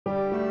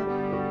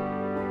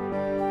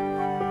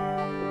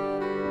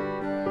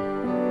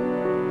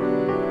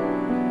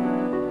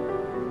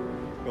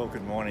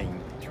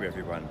morning to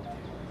everyone.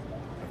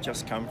 I've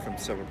just come from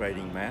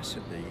celebrating Mass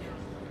at the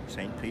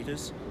St.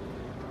 Peter's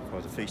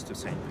for the Feast of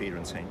St. Peter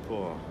and St.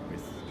 Paul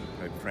with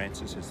Pope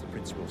Francis as the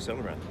principal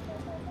celebrant.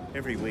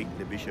 Every week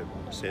the Bishop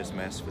says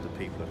Mass for the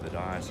people of the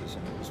diocese,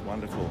 and it was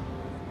wonderful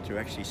to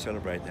actually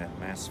celebrate that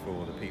Mass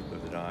for the people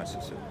of the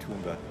diocese at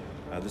Toowoomba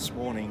this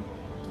morning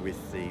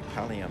with the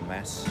Pallium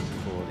Mass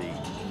for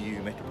the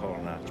new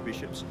Metropolitan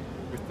Archbishops,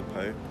 with the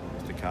Pope,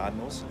 with the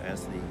Cardinals,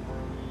 as the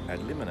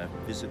Limina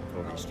visit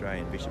for the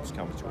Australian bishops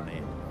comes to an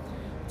end.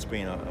 It's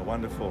been a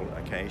wonderful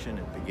occasion.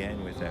 It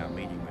began with our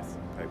meeting with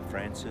Pope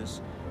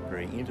Francis,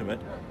 very intimate,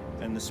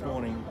 and this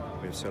morning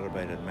we've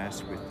celebrated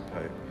Mass with the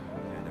Pope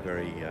and a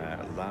very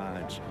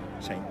large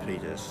St.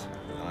 Peter's.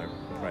 I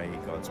pray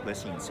God's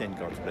blessing and send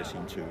God's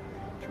blessing to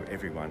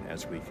everyone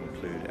as we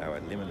conclude our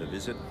Limina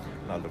visit.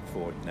 I look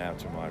forward now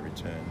to my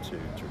return to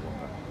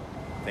Toowoomba.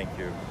 Thank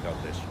you. God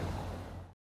bless you.